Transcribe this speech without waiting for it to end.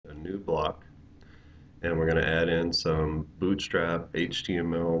new block, and we're going to add in some Bootstrap,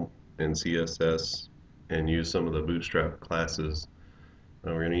 HTML, and CSS, and use some of the Bootstrap classes.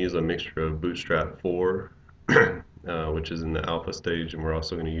 We're going to use a mixture of Bootstrap 4, which is in the alpha stage, and we're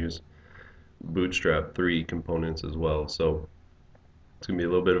also going to use Bootstrap 3 components as well. So it's going to be a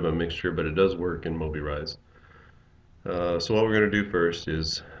little bit of a mixture, but it does work in Mobirise. So what we're going to do first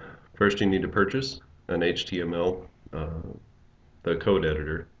is, you need to purchase an HTML, the code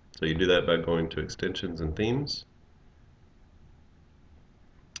editor. So you do that by going to extensions and themes,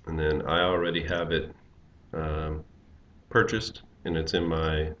 and then I already have it purchased, and it's in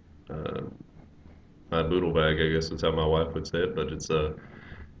my my boodle bag, I guess is how my wife would say it, but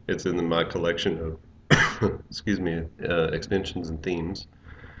it's in my collection of excuse me, extensions and themes.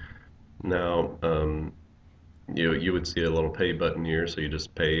 Now you would see a little pay button here, so you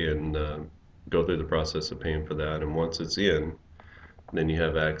just pay and go through the process of paying for that, and once it's in, then you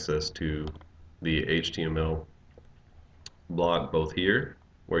have access to the HTML block both here,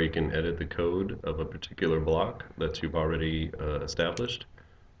 where you can edit the code of a particular block that you've already established,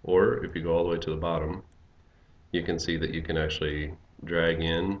 or if you go all the way to the bottom, you can see that you can actually drag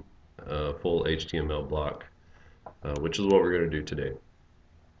in a full HTML block, which is what we're going to do today.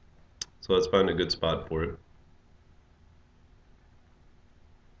 So let's find a good spot for it.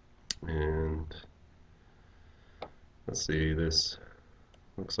 And let's see, this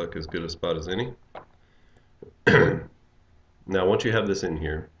looks like as good a spot as any. Now once you have this in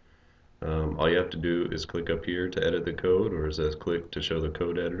here, all you have to do is click up here to edit the code, or it says click to show the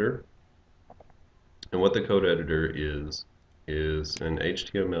code editor. And what the code editor is an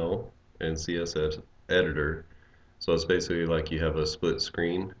HTML and CSS editor. So it's basically like you have a split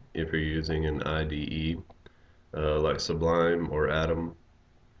screen if you're using an IDE like Sublime or Atom.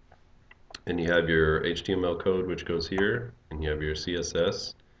 And you have your HTML code, which goes here, and you have your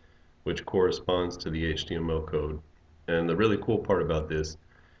CSS, which corresponds to the HTML code. And the really cool part about this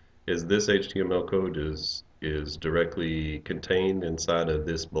is this HTML code is directly contained inside of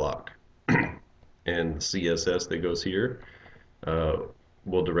this block. And the CSS that goes here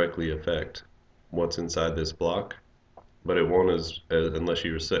will directly affect what's inside this block, but it won't unless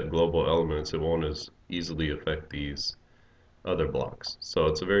you set global elements, it won't as easily affect these other blocks. So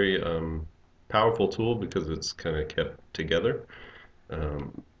it's a very powerful tool because it's kind of kept together.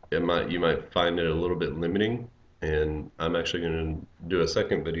 You might find it a little bit limiting, and I'm actually going to do a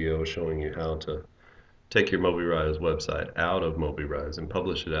second video showing you how to take your Mobirise website out of Mobirise and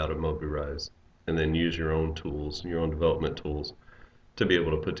publish it out of Mobirise, and then use your own tools, your own development tools, to be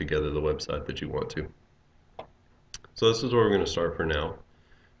able to put together the website that you want to. So this is where we're going to start for now.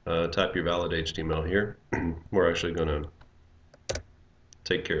 Type your valid HTML here. We're actually going to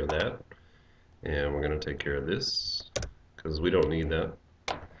take care of that, and we're going to take care of this because we don't need that.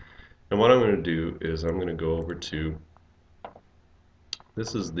 And what I'm going to do is I'm going to go over to,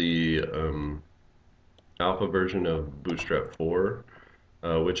 this is the alpha version of Bootstrap 4,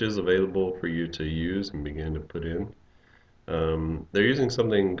 which is available for you to use and begin to put in. They're using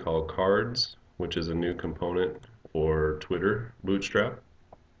something called cards, which is a new component for Twitter Bootstrap,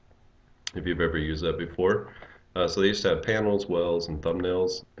 if you've ever used that before. So they used to have panels, wells, and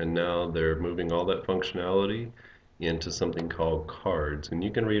thumbnails, and now they're moving all that functionality into something called cards. And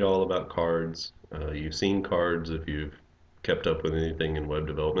you can read all about cards. You've seen cards if you've kept up with anything in web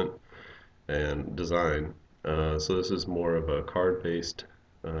development and design. So this is more of a card-based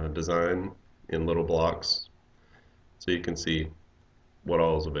design in little blocks, so you can see what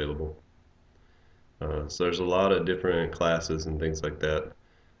all is available. So there's a lot of different classes and things like that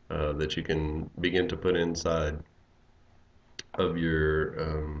that you can begin to put inside of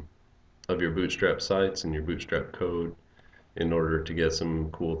your Bootstrap sites and your Bootstrap code in order to get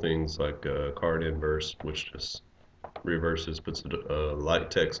some cool things like card inverse, which just reverses, puts light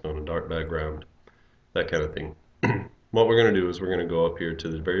text on a dark background, that kind of thing. What we're going to do is we're going to go up here to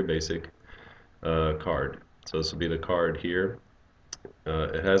the very basic card. So this will be the card here.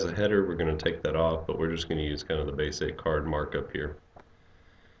 It has a header, we're going to take that off, but we're just going to use kind of the basic card markup here.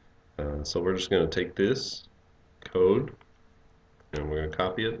 So we're just going to take this code and we're going to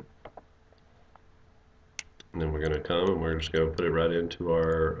copy it, and then we're going to come and we're just going to put it right into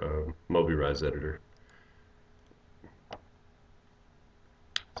our Mobirise editor.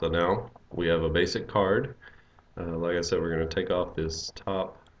 So now we have a basic card. Like I said, we're going to take off this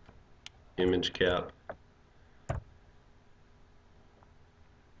top image cap. Let's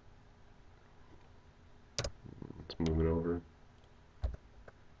move it over.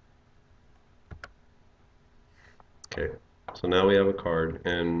 Okay, so now we have a card,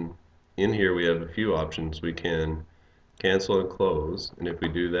 and in here we have a few options. We can cancel and close, and if we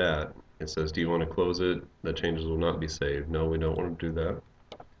do that, it says, do you want to close it? The changes will not be saved. No, we don't want to do that.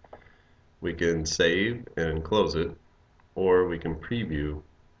 We can save and close it, or we can preview.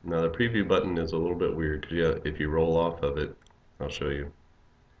 Now the preview button is a little bit weird because if you roll off of it, I'll show you.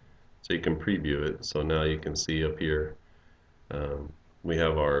 So you can preview it. So now you can see up here, we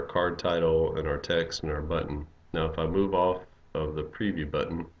have our card title and our text and our button. Now if I move off of the preview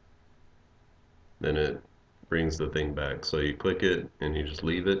button, then it brings the thing back. So you click it and you just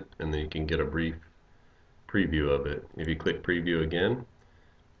leave it, and then you can get a brief preview of it. If you click preview again,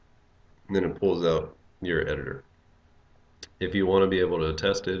 then it pulls out your editor. If you want to be able to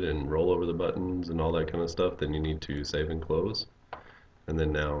test it and roll over the buttons and all that kind of stuff, then you need to save and close. And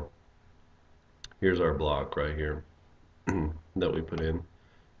then now, here's our block right here that we put in.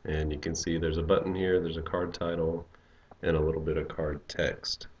 And you can see there's a button here, there's a card title, and a little bit of card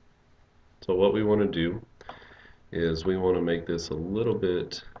text. So what we want to do is we want to make this a little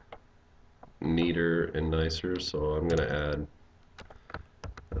bit neater and nicer. So I'm going to add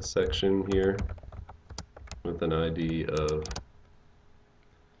a section here with an ID of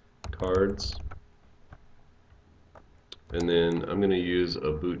cards, and then I'm going to use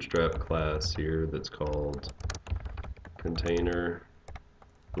a bootstrap class here that's called container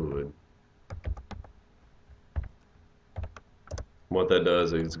fluid. What that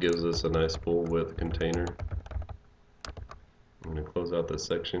does is gives us a nice full width container. I'm going to close out this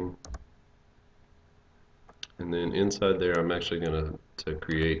section, and then inside there I'm actually going to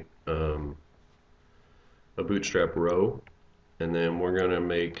create a bootstrap row, and then we're going to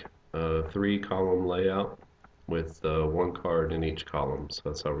make a 3-column layout with one card in each column. So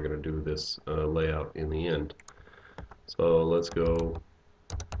that's how we're going to do this layout in the end. So let's go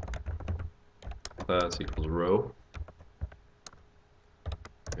class equals row,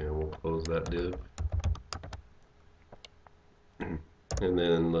 and we'll close that div. And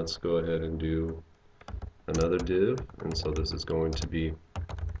then let's go ahead and do another div, and so this is going to be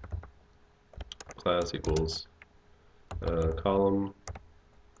class equals column.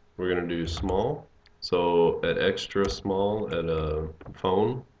 We're going to do small. So at extra small, at a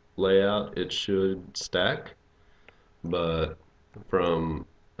phone layout, it should stack, but from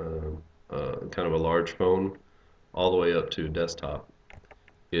kind of a large phone all the way up to desktop,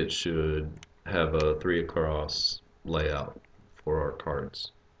 it should have a 3 across layout for our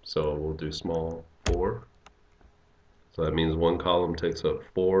cards. So we'll do small 4. So that means one column takes up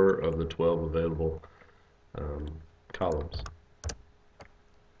 4 of the 12 available columns.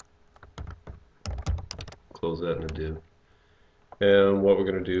 Close that in a div. And what we're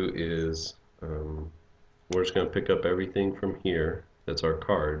going to do is we're just going to pick up everything from here that's our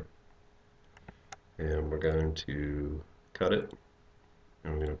card, and we're going to cut it,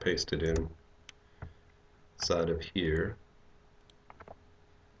 and we're going to paste it in side of here.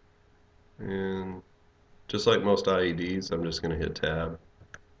 And just like most IEDs, I'm just going to hit tab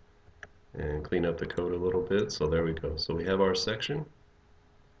and clean up the code a little bit. So there we go. So we have our section.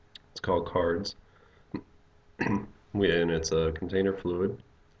 It's called cards. And it's a container fluid.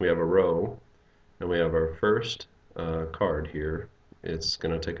 We have a row, and we have our first card here. It's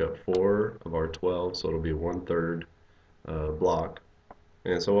going to take up 4 of our 12, so it'll be 1/3 block.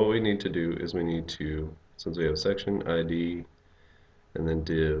 And so what we need to do is we need to, since we have section, ID, and then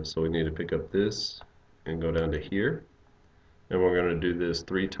div, so we need to pick up this and go down to here, and we're going to do this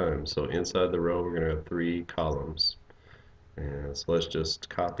 3 times. So inside the row we're going to have 3 columns. And so let's just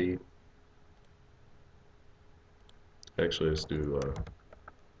copy. Actually, let's do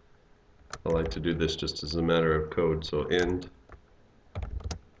I like to do this just as a matter of code. So end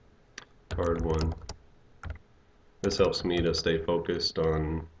card 1. This helps me to stay focused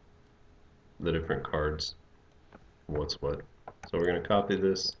on the different cards, what's what. So we're going to copy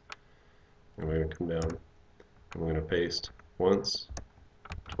this, and we're going to come down, and we're going to paste once,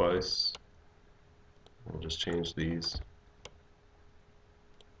 twice. We'll just change these.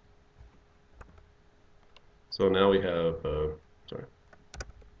 So now we have,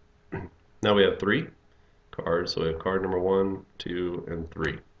 now we have 3 cards. So we have card number 1, 2, and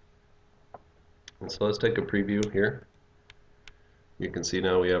 3. And so let's take a preview here. You can see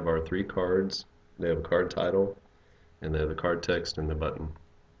now we have our 3 cards. They have a card title, and they have the card text and the button.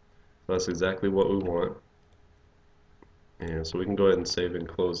 So that's exactly what we want. And so we can go ahead and save and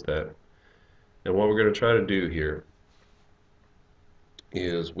close that. And what we're going to try to do here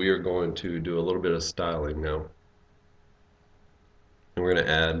is we are going to do a little bit of styling now. And we're going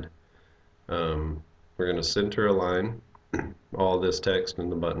to add, we're going to center align all this text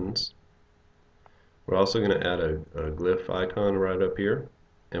and the buttons. We're also going to add a glyph icon right up here,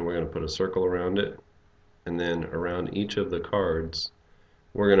 and we're going to put a circle around it. and then around each of the cards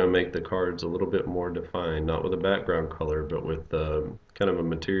we're going to make the cards a little bit more defined, not with a background color, but with kind of a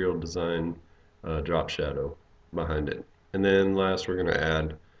material design drop shadow behind it. And then last, we're going to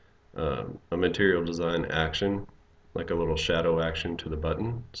add a material design action, like a little shadow action to the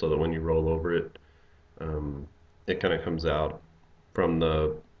button, so that when you roll over it, it kind of comes out from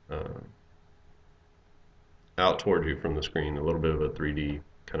the out toward you from the screen, a little bit of a 3D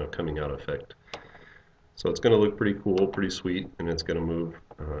kind of coming out effect. So it's going to look pretty cool, pretty sweet, and it's going to move,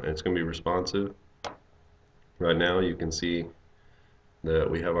 and it's going to be responsive. Right now you can see that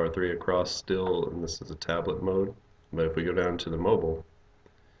we have our 3 across still, and this is a tablet mode. But if we go down to the mobile,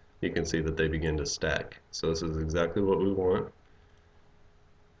 you can see that they begin to stack. So this is exactly what we want.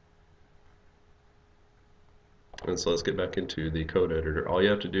 And so let's get back into the code editor. All you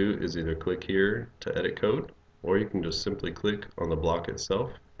have to do is either click here to edit code, or you can just simply click on the block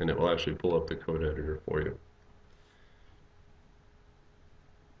itself, and it will actually pull up the code editor for you.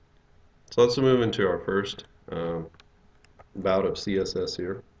 So let's move into our first bout of CSS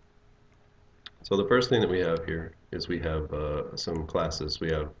here. So the first thing that we have here is we have some classes. We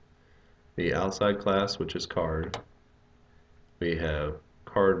have the outside class, which is card. We have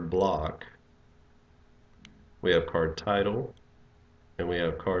card block. We have card title, and we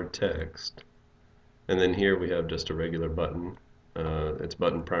have card text. And then here we have just a regular button. It's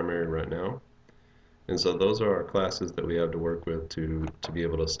button primary right now. And so those are our classes that we have to work with to be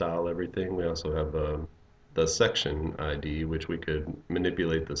able to style everything. We also have the section ID, which we could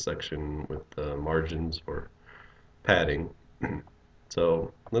manipulate the section with margins or padding.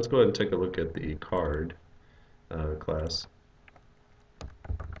 So let's go ahead and take a look at the card class.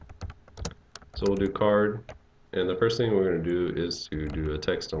 So we'll do card, and the first thing we're going to do is to do a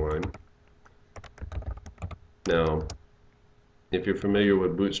text align. Now, if you're familiar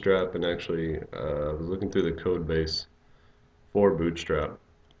with Bootstrap, and actually I was looking through the code base for Bootstrap,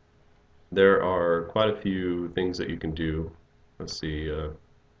 there are quite a few things that you can do. Let's see,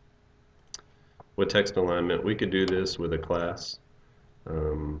 with text alignment, we could do this with a class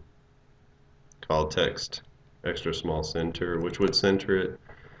called text extra small center, which would center it,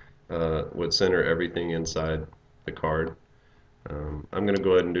 would center everything inside the card. I'm going to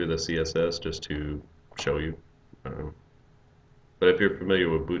go ahead and do the CSS just to show you. But if you're familiar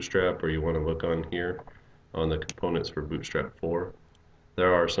with Bootstrap, or you want to look on here on the components for Bootstrap 4,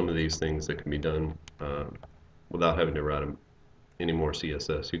 there are some of these things that can be done without having to write any more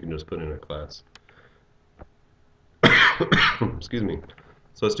CSS. You can just put in a class. Excuse me.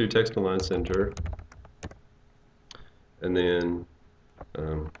 So let's do text align center, and then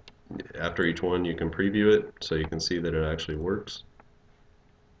after each one you can preview it so you can see that it actually works.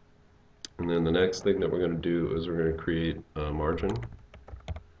 And then the next thing that we're going to do is we're going to create a margin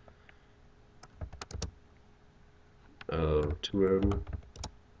of 2em,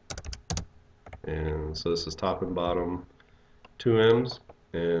 and so this is top and bottom 2ems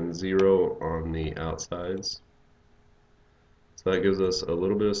and 0 on the outsides. So that gives us a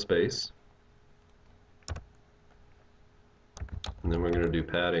little bit of space. And then we're going to do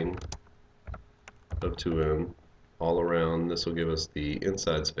padding of 2em all around. This will give us the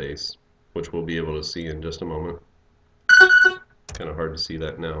inside space, which we'll be able to see in just a moment. Kind of hard to see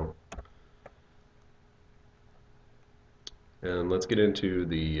that now. And let's get into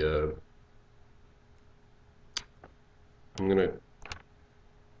the I'm going to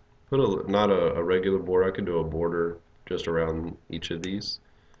put not a regular border. I could do a border just around each of these.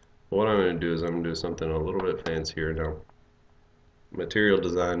 But what I'm going to do is I'm going to do something a little bit fancier now. Material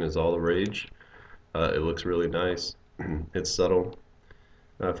design is all the rage. It looks really nice. It's subtle.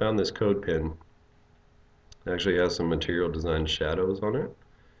 I found this code pen. It actually has some material design shadows on it,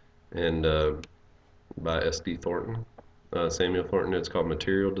 and by S.D. Thornton, Samuel Thornton. It's called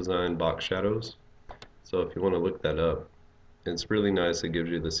Material Design Box Shadows. So if you want to look that up, it's really nice. It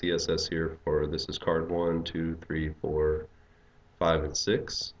gives you the CSS here for this is card 1, 2, 3, 4, 5, and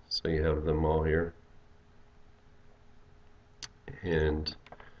 6. So you have them all here. And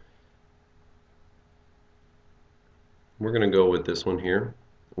we're going to go with this one here,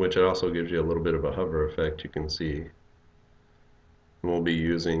 which also gives you a little bit of a hover effect, you can see. And we'll be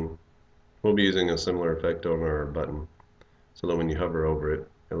using a similar effect on our button, so that when you hover over it,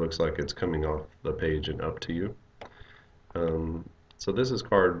 it looks like it's coming off the page and up to you. So this is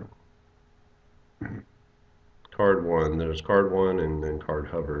card 1. There's card 1 and then card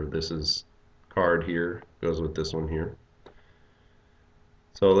hover. This is card here, goes with this one here.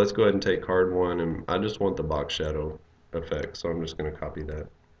 So let's go ahead and take card 1, and I just want the box shadow effect, so I'm just going to copy that.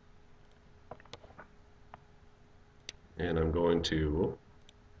 And I'm going to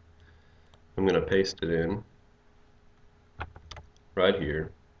I'm going to paste it in right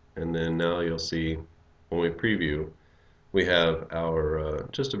here, and then now you'll see when we preview we have our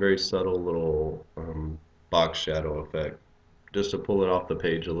just a very subtle little box shadow effect, just to pull it off the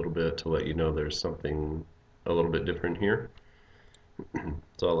page a little bit to let you know there's something a little bit different here.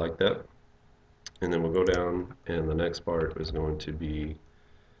 So I like that. And then we'll go down, and the next part is going to be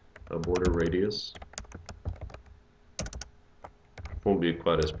a border radius. Won't be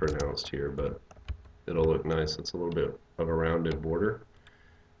quite as pronounced here, but it'll look nice. It's a little bit of a rounded border.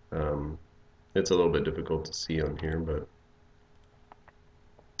 It's a little bit difficult to see on here, but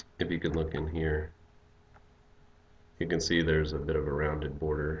if you can look in here, you can see there's a bit of a rounded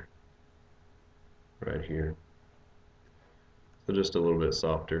border right here. So just a little bit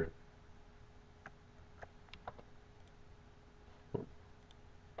softer.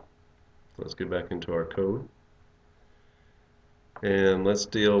 Let's get back into our code. And let's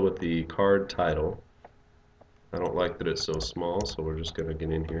deal with the card title. I don't like that it's so small, so we're just going to get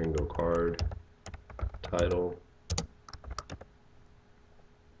in here and go card title.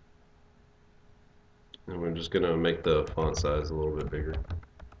 And we're just going to make the font size a little bit bigger,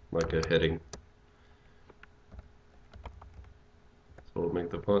 like a heading. So we'll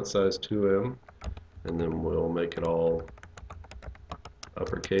make the font size 2M, and then we'll make it all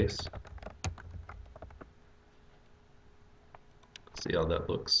uppercase. See how that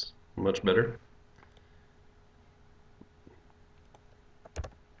looks? Much better.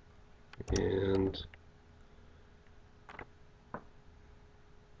 And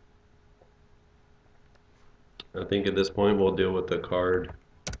I think at this point we'll deal with the card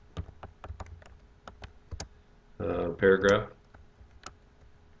paragraph.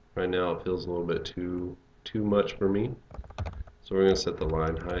 Right now it feels a little bit too much for me. So we're going to set the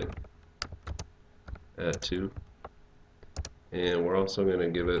line height at 2. And we're also going to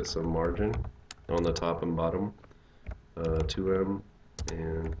give it some margin on the top and bottom, 2M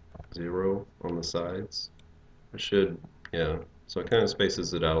and 0 on the sides. It should, yeah, so it kind of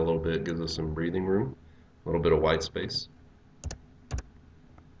spaces it out a little bit, gives us some breathing room, a little bit of white space.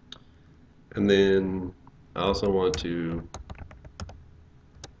 And then I also want to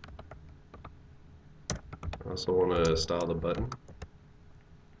style the button.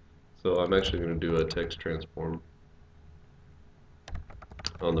 So I'm actually going to do a text transform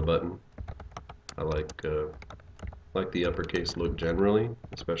on the button. I like the uppercase look generally,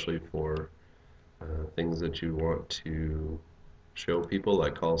 especially for things that you want to show people,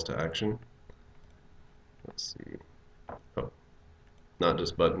 like calls to action. Let's see. Oh, not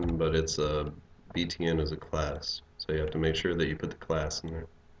just button, but it's a BTN as a class. So you have to make sure that you put the class in there.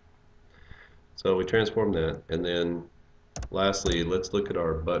 So we transform that, and then lastly, let's look at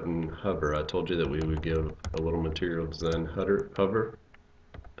our button hover. I told you that we would give a little material design hover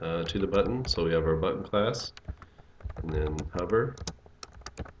to the button. So we have our button class, and then hover,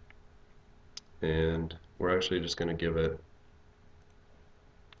 and we're actually just going to give it,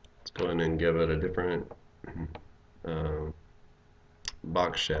 let's go in and give it a different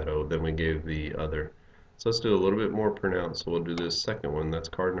box shadow than we gave the other. So let's do a little bit more pronounced. So we'll do this second one, that's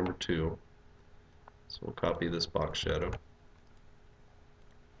card number 2. So we'll copy this box shadow,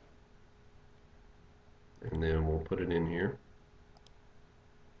 and then we'll put it in here.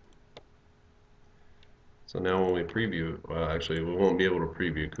 So now when we preview, well actually we won't be able to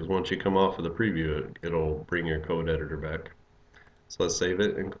preview because once you come off of the preview it'll bring your code editor back. So let's save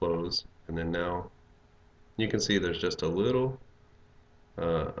it and close, and then now you can see there's just a little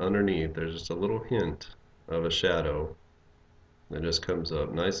underneath, there's just a little hint of a shadow that just comes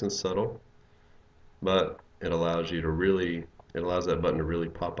up nice and subtle, but it allows that button to really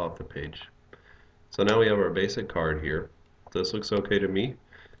pop off the page. So now we have our basic card here. This looks okay to me.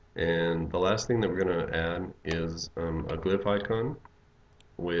 And the last thing that we're going to add is a glyph icon,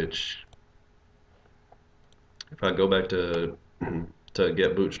 which if I go back to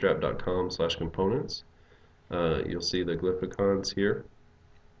getbootstrap.com/components, you'll see the glyph icons here.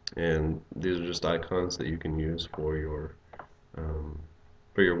 And these are just icons that you can use for your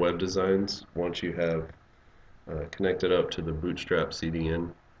web designs. Once you have connected up to the Bootstrap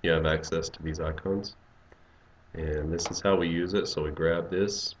CDN, you have access to these icons. And this is how we use it. So we grab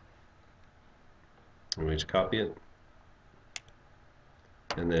this, and we just copy it.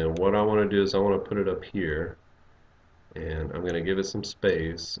 And then what I want to do is I want to put it up here, and I'm going to give it some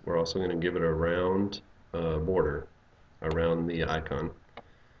space. We're also going to give it a round border around the icon.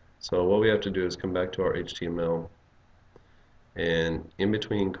 So what we have to do is come back to our HTML, and in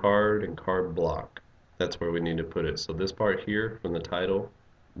between card and card block, that's where we need to put it. So this part here from the title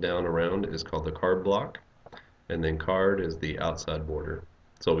down around is called the card block, and then card is the outside border.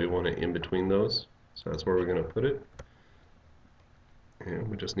 So we want it in between those. So that's where we're going to put it. And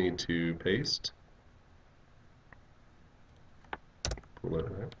we just need to paste. Pull it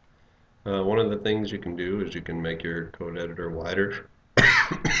out. One of the things you can do is you can make your code editor wider.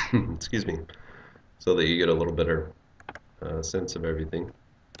 Excuse me. So that you get a little better sense of everything.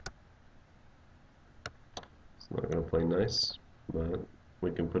 It's not going to play nice, but we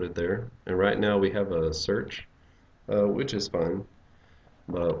can put it there. And right now we have a search, which is fine,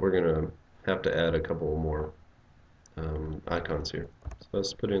 but we're going to have to add a couple more icons here. So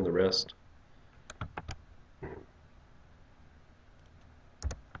let's put in the rest.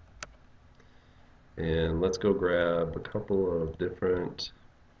 And let's go grab a couple of different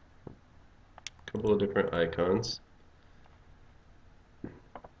icons.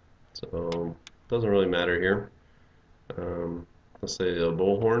 So it doesn't really matter here. Let's say a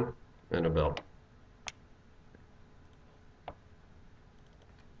bullhorn and a bell.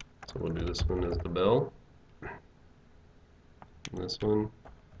 So we'll do this one as the bell. And this one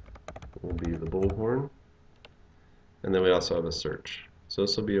will be the bullhorn. And then we also have a search. So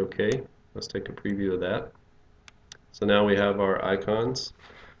this will be okay. Let's take a preview of that. So now we have our icons.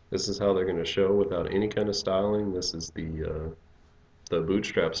 This is how they're going to show without any kind of styling. This is the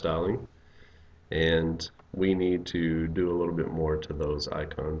bootstrap styling. And we need to do a little bit more to those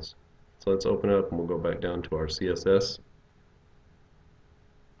icons. So let's open up and we'll go back down to our CSS.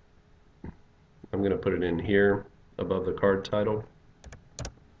 I'm going to put it in here above the card title.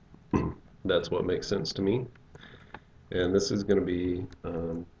 That's what makes sense to me. And this is going to be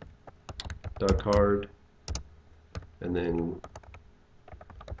 .card and then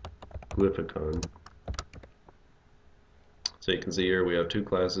glyphicon. So you can see here we have two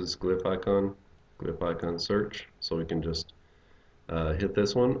classes, glyph icon search. So we can just hit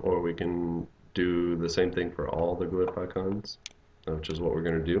this one, or we can do the same thing for all the glyph icons, which is what we're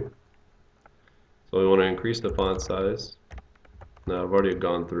going to do. So we want to increase the font size. Now I've already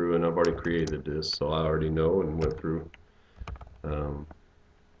gone through and I've already created this, so I already know and went through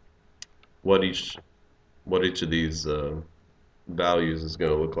what each of these values is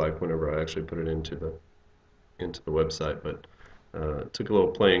going to look like whenever I actually put it into the website. But it took a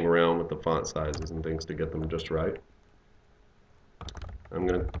little playing around with the font sizes and things to get them just right. I'm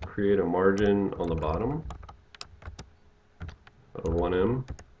going to create a margin on the bottom of 1em.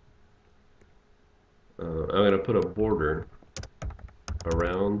 I'm going to put a border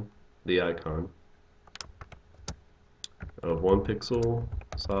around the icon of 1 pixel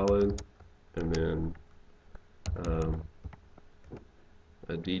solid, and then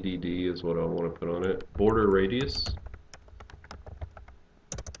a DDD is what I want to put on it. Border radius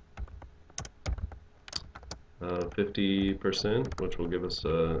 50%, which will give us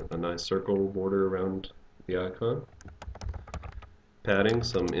a nice circle border around the icon. Padding,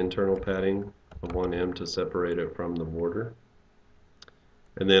 some internal padding of 1em to separate it from the border.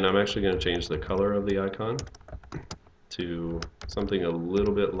 And then I'm actually going to change the color of the icon to something a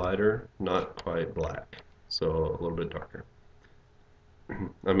little bit lighter, not quite black, so a little bit darker.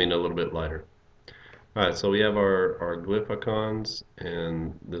 I mean a little bit lighter. Alright, so we have our glyph icons,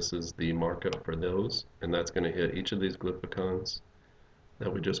 and this is the markup for those, and that's going to hit each of these glyph icons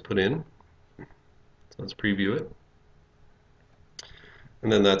that we just put in. So let's preview it.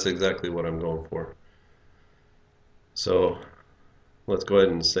 And then that's exactly what I'm going for. So let's go ahead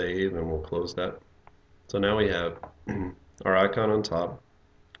and save, and we'll close that. So now we have our icon on top.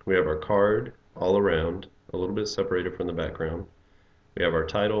 We have our card all around, a little bit separated from the background. We have our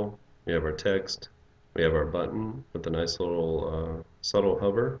title, we have our text, we have our button with a nice little subtle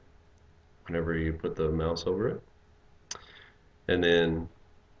hover whenever you put the mouse over it. And then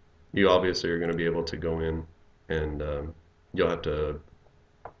you obviously are going to be able to go in and you'll have to,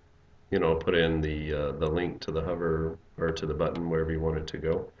 put in the link to the hover or to the button wherever you want it to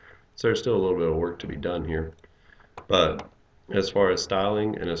go. So there's still a little bit of work to be done here. But as far as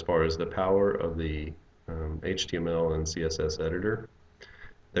styling and as far as the power of the HTML and CSS editor,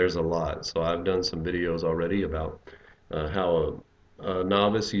 there's a lot. So I've done some videos already about how a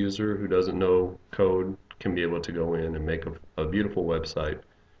novice user who doesn't know code can be able to go in and make a beautiful website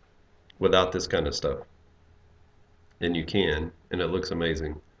without this kind of stuff. And you can, and it looks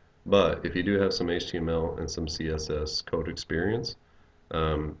amazing. But if you do have some HTML and some CSS code experience,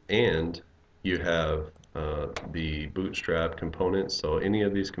 and you have the Bootstrap components, so any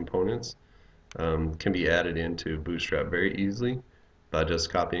of these components can be added into Bootstrap very easily by just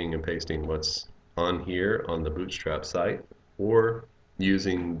copying and pasting what's on here on the Bootstrap site, or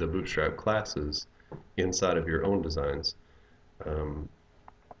using the Bootstrap classes inside of your own designs.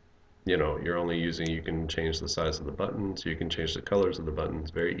 you're only using, you can change the size of the buttons, you can change the colors of the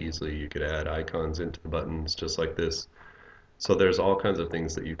buttons very easily. You could add icons into the buttons just like this. So there's all kinds of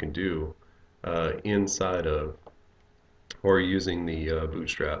things that you can do inside of or using the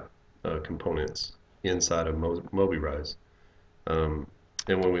Bootstrap components inside of Mobirise. Um,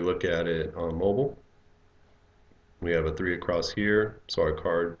 and when we look at it on mobile, we have a 3 across here, so our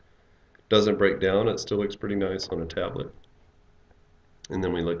card doesn't break down. It still looks pretty nice on a tablet. And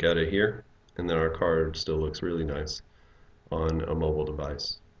then we look at it here, and then our card still looks really nice on a mobile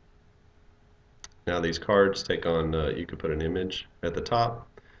device. Now these cards take on, you could put an image at the top,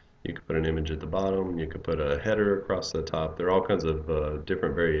 you could put an image at the bottom, you could put a header across the top. There are all kinds of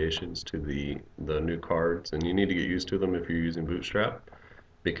different variations to the new cards, and you need to get used to them if you're using Bootstrap,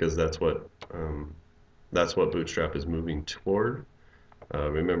 because that's what Bootstrap is moving toward.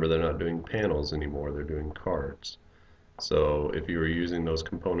 Remember, they're not doing panels anymore, they're doing cards. So if you were using those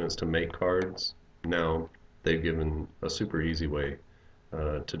components to make cards, now they've given a super easy way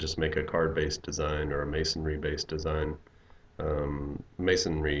to just make a card-based design or a masonry-based design,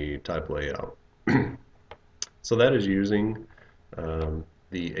 masonry type layout. So that is using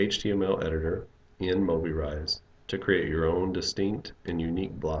the HTML editor in Mobirise to create your own distinct and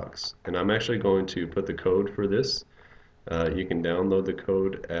unique blocks. And I'm actually going to put the code for this. You can download the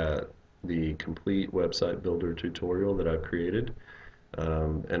code at the complete website builder tutorial that I've created.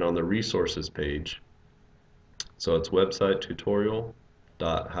 And on the resources page, so it's website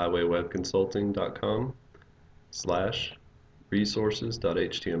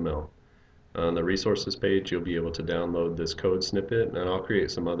tutorial.highwaywebconsulting.com/resources.html. On the resources page, you'll be able to download this code snippet, and I'll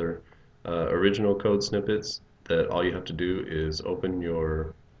create some other original code snippets that all you have to do is open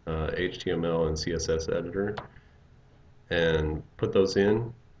your HTML and CSS editor and put those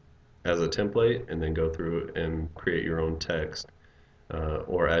in as a template, and then go through and create your own text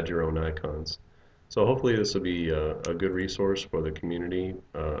or add your own icons. So hopefully this will be a good resource for the community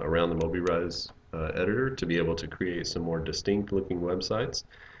around the Mobirise editor to be able to create some more distinct looking websites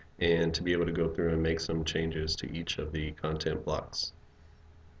and to be able to go through and make some changes to each of the content blocks.